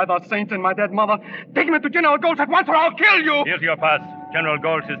swear by the saints and my dead mother, take me to General Goltz at once or I'll kill you! Here's your pass. General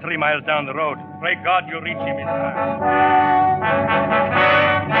Goltz is 3 miles down the road. Pray God you reach him in time.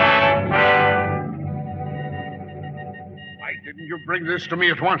 Why didn't you bring this to me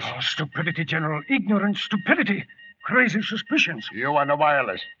at once? Oh, stupidity, General. Ignorant stupidity. Crazy suspicions. You on the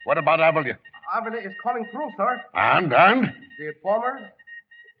wireless. What about Avila? Avila is coming through, sir. And? The bomber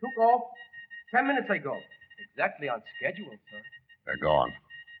took off 10 minutes ago. Exactly on schedule, sir. They're gone.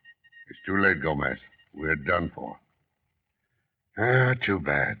 It's too late, Gomez. We're done for. Too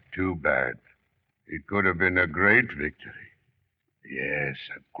bad, too bad. It could have been a great victory. Yes,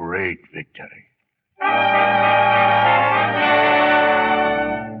 a great victory.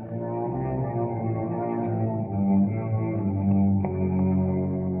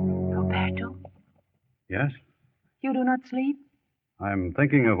 Roberto, Yes? you do not sleep? I'm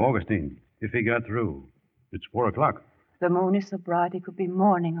thinking of Augustine. If he got through. It's 4 o'clock. The moon is so bright it could be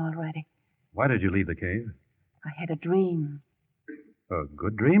morning already. Why did you leave the cave? I had a dream A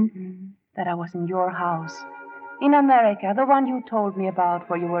good dream? that I was in your house. In America, the one you told me about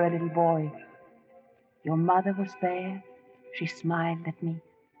where you were a little boy. Your mother was there. She smiled at me.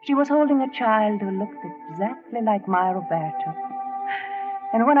 She was holding a child who looked exactly like my Roberto.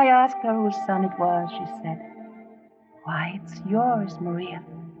 And when I asked her whose son it was, she said, "Why, it's yours, Maria."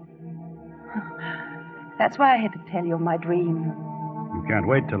 That's why I had to tell you of my dream. You can't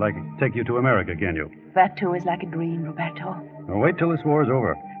wait till I take you to America, can you? That, too, is like a dream, Roberto. Now wait till this war's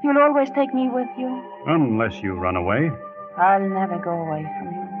over. You'll always take me with you. Unless you run away. I'll never go away from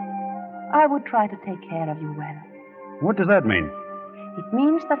you. I would try to take care of you well. What does that mean? It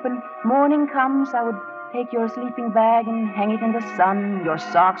means that when morning comes, I would take your sleeping bag and hang it in the sun. Your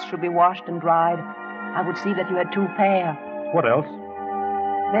socks should be washed and dried. I would see that you had 2 pair. What else?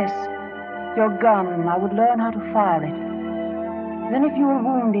 This, your gun, I would learn how to fire it. Then if you are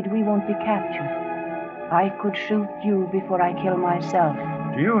wounded, we won't be captured. I could shoot you before I kill myself.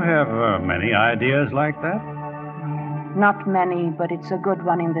 Do you have many ideas like that? Not many, but it's a good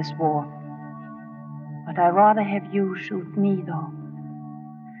one in this war. But I'd rather have you shoot me, though.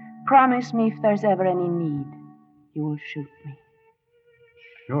 Promise me if there's ever any need, you will shoot me.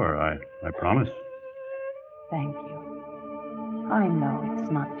 Sure, I promise. Thank you. I know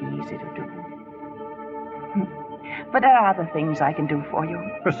it's not easy to do. But there are other things I can do for you.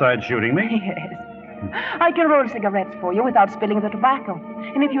 Besides shooting me? Yes. I can roll cigarettes for you without spilling the tobacco.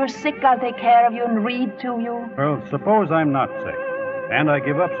 And if you're sick, I'll take care of you and read to you. Well, suppose I'm not sick, and I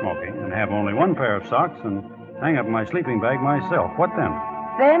give up smoking and have only 1 pair of socks and hang up my sleeping bag myself. What then?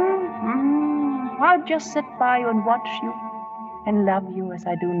 Then, I'll just sit by you and watch you and love you as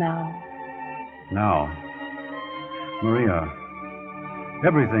I do now. Now. Maria,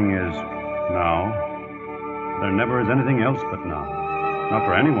 everything is now. There never is anything else but now. Not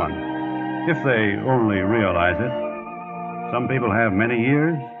for anyone. If they only realize it. Some people have many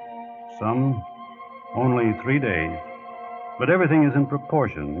years, some only 3 days. But everything is in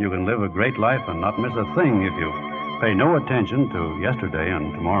proportion. You can live a great life and not miss a thing if you pay no attention to yesterday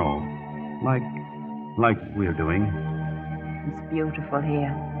and tomorrow. Like we're doing. It's beautiful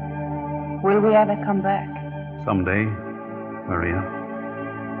here. Will we ever come back? Someday, Maria.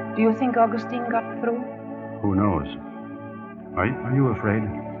 Do you think Augustine got through? Who knows? Are you afraid?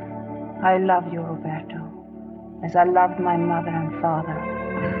 I love you, Roberto, as I loved my mother and father,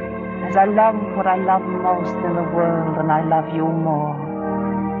 as I love what I love most in the world, and I love you more.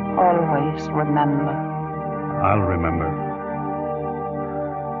 Always remember. I'll remember.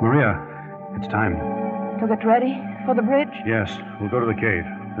 Maria, it's time. To get ready for the bridge? Yes, we'll go to the cave.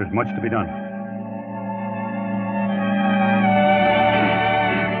 There's much to be done.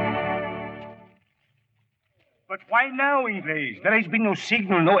 But why now, Inglés? There has been no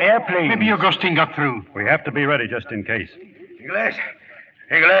signal, no airplane. Maybe Augustine got through. We have to be ready just in case.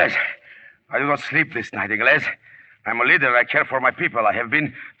 Inglés, I do not sleep this night, Inglés. I'm a leader. I care for my people. I have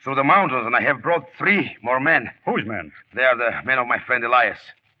been through the mountains, and I have brought 3 more men. Whose men? They are the men of my friend Elias,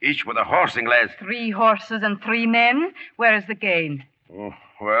 each with a horse, Inglés. 3 horses and 3 men? Where is the gain? Oh,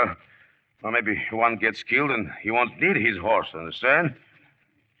 well, maybe one gets killed, and he won't need his horse, understand?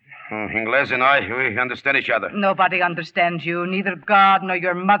 Inglés and I, we understand each other. Nobody understands you, neither God, nor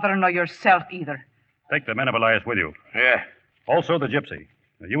your mother, nor yourself either. Take the men of Elias with you. Yeah. Also the gypsy.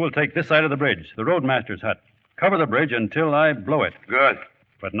 You will take this side of the bridge, the roadmaster's hut. Cover the bridge until I blow it. Good.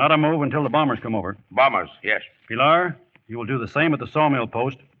 But not a move until the bombers come over. Bombers, yes. Pilar, you will do the same at the sawmill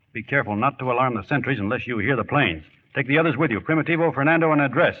post. Be careful not to alarm the sentries unless you hear the planes. Take the others with you, Primitivo, Fernando, and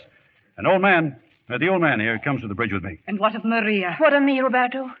Andres. And the old man here comes to the bridge with me. And what of Maria? What of me,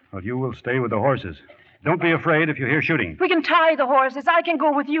 Roberto? Well, you will stay with the horses. Don't be afraid if you hear shooting. We can tie the horses. I can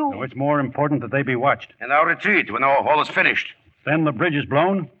go with you. No, it's more important that they be watched. And I'll retreat when all is finished. Then the bridge is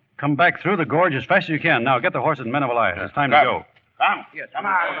blown. Come back through the gorge as fast as you can. Now, get the horses and men of Elias. It's time to go. Come. Yes, come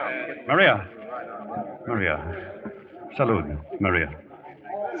on. Maria. Salud, Maria.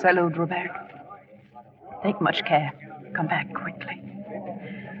 Salud, Roberto. Take much care. Come back quickly.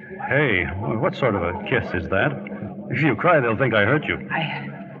 Hey, what sort of a kiss is that? If you cry, they'll think I hurt you.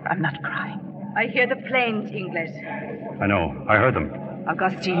 I'm not crying. I hear the planes, Ingles. I know. I heard them.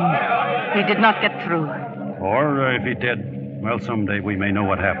 Augustine, he did not get through. Or if he did, well, someday we may know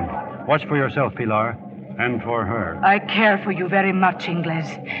what happened. Watch for yourself, Pilar, and for her. I care for you very much, Ingles.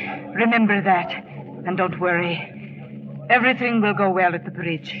 Remember that. And don't worry. Everything will go well at the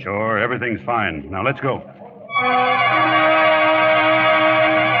bridge. Sure, everything's fine. Now let's go.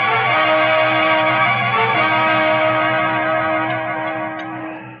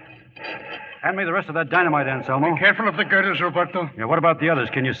 Hand me the rest of that dynamite, Anselmo. Be careful of the girders, Roberto. Yeah, what about the others?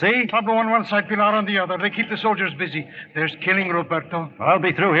 Can you see? Pablo on one side, Pilar on the other. They keep the soldiers busy. There's killing, Roberto. Well, I'll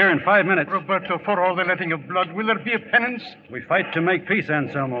be through here in 5 minutes. Roberto, for all the letting of blood, will there be a penance? We fight to make peace,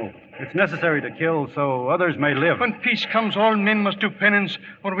 Anselmo. It's necessary to kill so others may live. When peace comes, all men must do penance,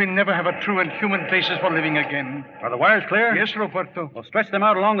 or we never have a true and human basis for living again. Are the wires clear? Yes, Roberto. Well, stretch them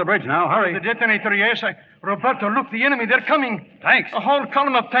out along the bridge now. Hurry. The detonator, yes. Roberto, look, the enemy. They're coming. Tanks? A whole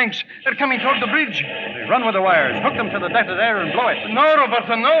column of tanks. They're coming toward the bridge. Run with the wires. Hook them to the detonator and blow it. No,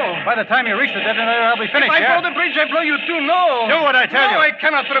 Roberto, no. By the time you reach the detonator, I'll be finished. If I blow the bridge, I blow you too. No. Do what I tell you. No, I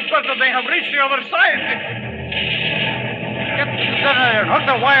cannot, Roberto. They have reached the other side. Get to the detonator and hook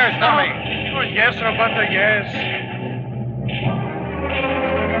the wires for me. Oh, yes, Roberto, yes.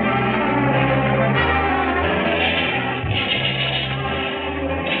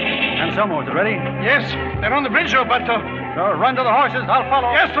 Anselmo, is it ready? Yes, they're on the bridge, Roberto. So run to the horses. I'll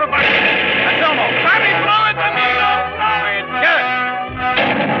follow. Yes, Roberto. Anselmo. Sammy, blow it, amigo. Blow it. Get it.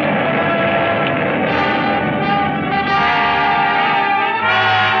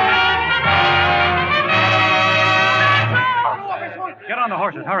 Get on the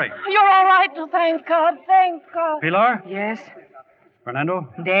horses. Hurry. You're all right. Thank God. Thank God. Pilar? Yes? Fernando?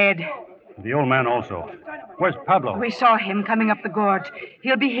 Dead. The old man also. Where's Pablo? We saw him coming up the gorge.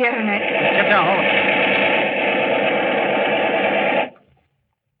 He'll be here in a... Get down, hold him.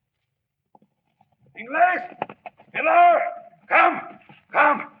 Ingles! Pilar!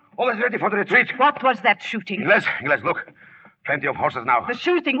 Come! All is ready for the retreat. What was that shooting? Ingles, look. Plenty of horses now. The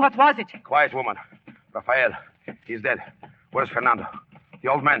shooting, what was it? Quiet woman. Rafael. He's dead. Where's Fernando? The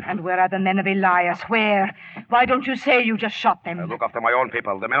old man. And where are the men of Elias? Where? Why don't you say you just shot them? I look after my own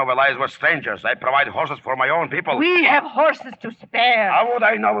people. The men of Elias were strangers. I provide horses for my own people. We have horses to spare. How would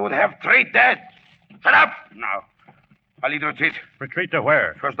I know we would have 3 dead? Shut up! Now. I'll lead the retreat. Retreat to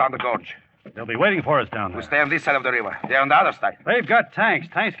where? First down the gorge. They'll be waiting for us down there. We stay on this side of the river. They're on the other side. They've got tanks.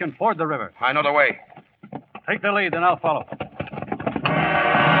 Tanks can ford the river. I know the way. Take the lead, then I'll follow.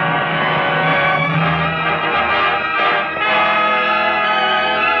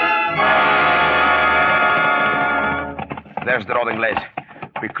 There's the road, Ingles.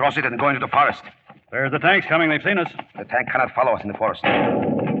 We cross it and go into the forest. There's the tanks coming. They've seen us. The tank cannot follow us in the forest.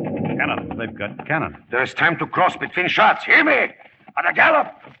 Cannon. They've got cannon. There is time to cross between shots. Hear me! At a gallop!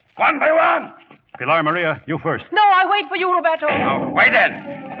 One by one! Pilar, Maria, you first. No, I wait for you, Roberto. No, wait then!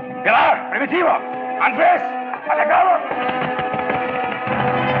 Pilar, Primitivo! Andres! At a gallop!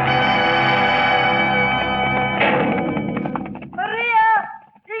 Maria!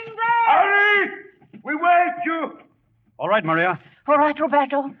 Ingrid! Hurry! We wait you! All right, Maria. All right,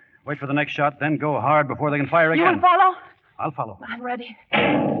 Roberto. Wait for the next shot, then go hard before they can fire You again. will follow? I'll follow. I'm ready.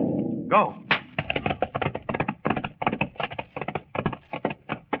 Go.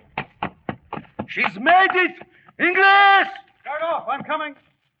 She's made it! Ingles! Start off. I'm coming.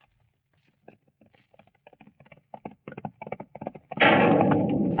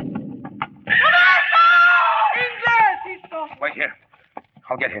 Wait here.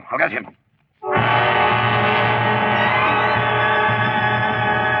 I'll get him.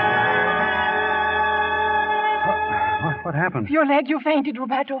 What happened? Your leg, you fainted,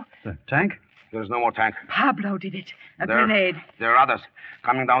 Roberto. The tank? There's no more tank. Pablo did it. A grenade. There are others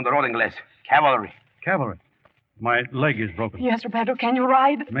coming down the road, Ingles. Cavalry. Cavalry. My leg is broken. Yes, Roberto, can you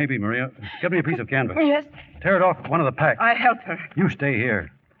ride? Maybe, Maria. Get me a piece of canvas. Yes. Tear it off one of the packs. I'll help her. You stay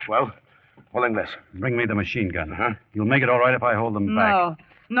here. Well, Ingles. Bring me the machine gun. You'll make it all right if I hold them back.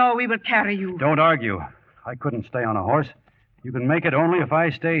 No, we will carry you. Don't argue. I couldn't stay on a horse. You can make it only if I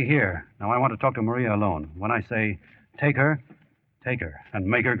stay here. Now, I want to talk to Maria alone. When I say take her, and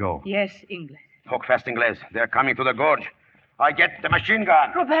make her go. Yes, Ingles. Talk fast, Ingles. They're coming to the gorge. I get the machine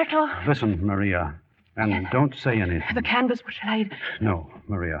gun. Roberto. Listen, Maria, and don't say anything. The canvas was laid. No,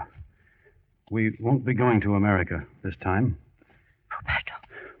 Maria. We won't be going to America this time. Roberto.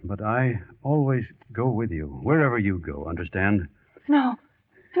 But I always go with you, wherever you go, understand? No.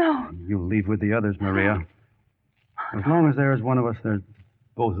 You'll leave with the others, Maria. As long as there is one of us, there's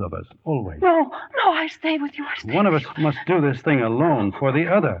both of us, always. No, I stay with you. One of us must do this thing alone for the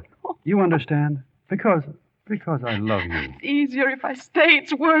other. You understand? Because because I love you. It's easier if I stay.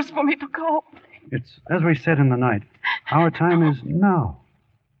 It's worse for me to go. It's as we said in the night. Our time is now,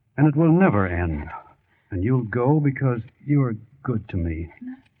 and it will never end. And you'll go because you're good to me.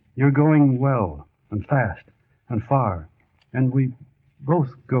 You're going well and fast and far, and we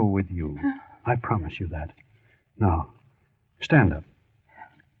both go with you. I promise you that. Now, stand up.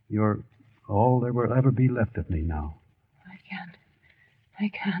 You're all there will ever be left of me now. I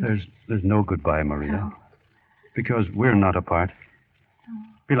can't. There's no goodbye, Maria. No. Because we're not apart. No.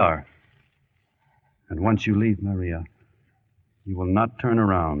 Pilar. And once you leave, Maria, you will not turn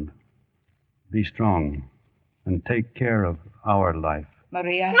around. Be strong and take care of our life.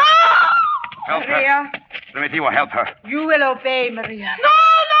 Maria. No! Help Maria. her. Primitivo, help her. You will obey, Maria. No,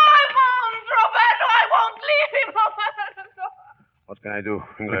 I won't, Roberto. I won't leave him, Roberto. What can I do,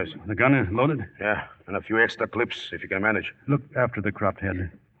 Ingles? The gun is loaded? Yeah, and a few extra clips, if you can manage. Look after the cropped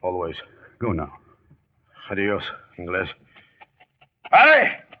head. Always. Go now. Adios, Ingles.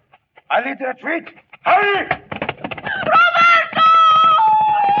 Hurry! I lead the retreat. Hurry!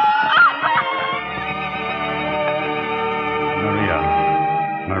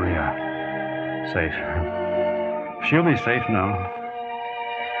 Maria. Safe. She'll be safe now.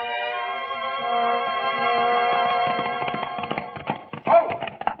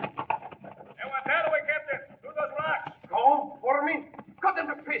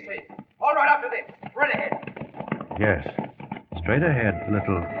 All right, after this. Right ahead. Yes. Straight ahead,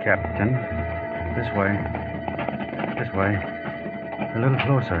 little captain. This way. This way. A little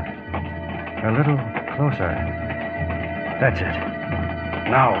closer. A little closer. That's it.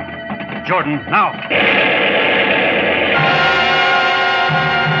 Now. Jordan, now.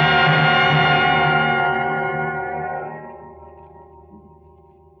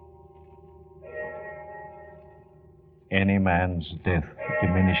 Any man's death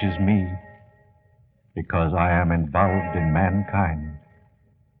diminishes me because I am involved in mankind,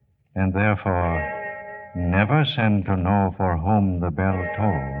 and therefore never send to know for whom the bell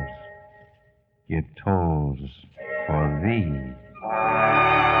tolls. It tolls for thee.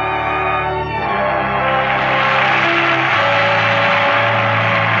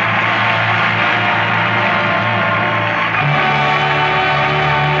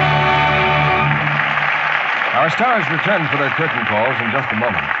 Our stars return for their curtain calls in just a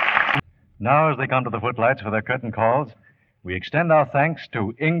moment. Now, as they come to the footlights for their curtain calls, we extend our thanks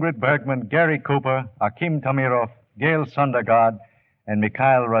to Ingrid Bergman, Gary Cooper, Akim Tamirov, Gail Sundergaard, and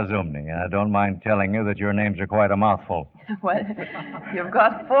Mikhail Razumny. And I don't mind telling you that your names are quite a mouthful. Well, you've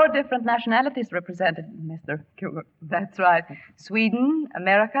got 4 different nationalities represented, Mr. Cooper. That's right. Sweden,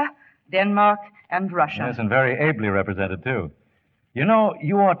 America, Denmark, and Russia. Yes, and very ably represented, too. You know,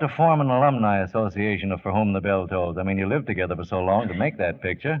 you ought to form an alumni association of For Whom the Bell Tolls. I mean, you lived together for so long to make that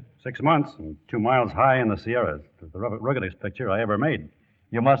picture. 6 months and 2 miles high in the Sierras. It was the ruggedest picture I ever made.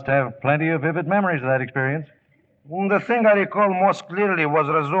 You must have plenty of vivid memories of that experience. The thing I recall most clearly was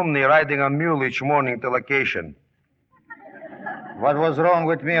Razumny riding a mule each morning to location. What was wrong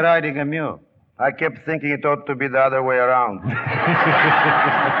with me riding a mule? I kept thinking it ought to be the other way around.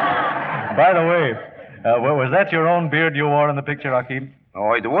 By the way, was that your own beard you wore in the picture, Akim?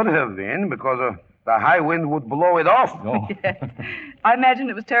 Oh, it would have been, because the high wind would blow it off. Oh. Yes. I imagine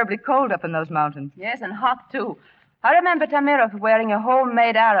it was terribly cold up in those mountains. Yes, and hot, too. I remember Tamirov wearing a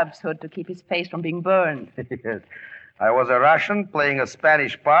homemade Arab's hood to keep his face from being burned. Yes. I was a Russian playing a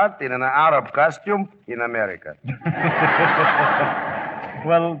Spanish part in an Arab costume in America.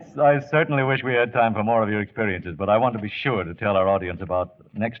 Well, I certainly wish we had time for more of your experiences, but I want to be sure to tell our audience about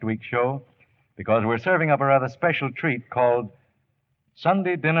next week's show, because we're serving up a rather special treat called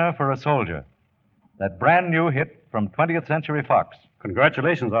Sunday Dinner for a Soldier, that brand new hit from 20th Century Fox.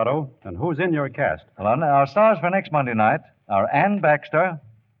 Congratulations, Otto. And who's in your cast? Well, our stars for next Monday night are Ann Baxter,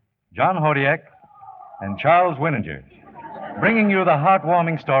 John Hodiak, and Charles Wininger, bringing you the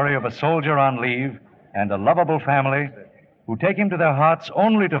heartwarming story of a soldier on leave and a lovable family who take him to their hearts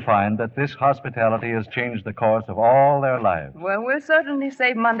only to find that this hospitality has changed the course of all their lives. Well, we'll certainly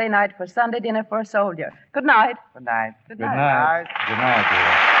save Monday night for Sunday Dinner for a Soldier. Good night. Good night. Good Good night. night. Good night,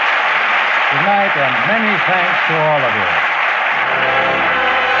 dear. Good night, and many thanks to all of you.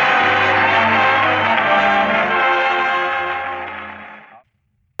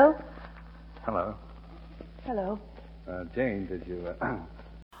 Hello. Hello. Jane, did you...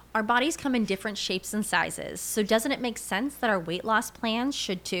 Our bodies come in different shapes and sizes, so doesn't it make sense that our weight loss plans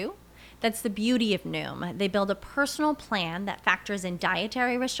should too? That's the beauty of Noom. They build a personal plan that factors in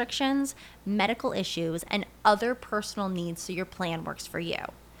dietary restrictions, medical issues, and other personal needs so your plan works for you.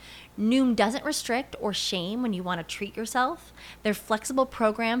 Noom doesn't restrict or shame when you want to treat yourself. Their flexible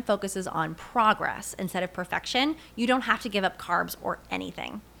program focuses on progress instead of perfection. You don't have to give up carbs or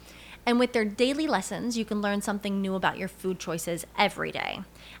anything. And with their daily lessons, you can learn something new about your food choices every day.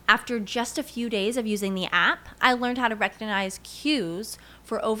 After just a few days of using the app, I learned how to recognize cues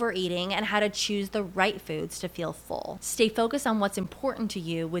for overeating and how to choose the right foods to feel full. Stay focused on what's important to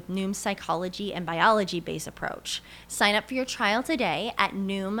you with Noom's psychology and biology-based approach. Sign up for your trial today at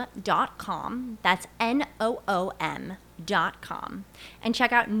Noom.com. That's Noom.com. And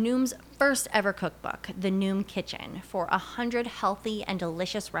check out Noom's first ever cookbook, The Noom Kitchen, for 100 healthy and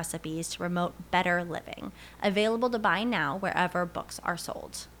delicious recipes to promote better living. Available to buy now wherever books are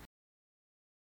sold.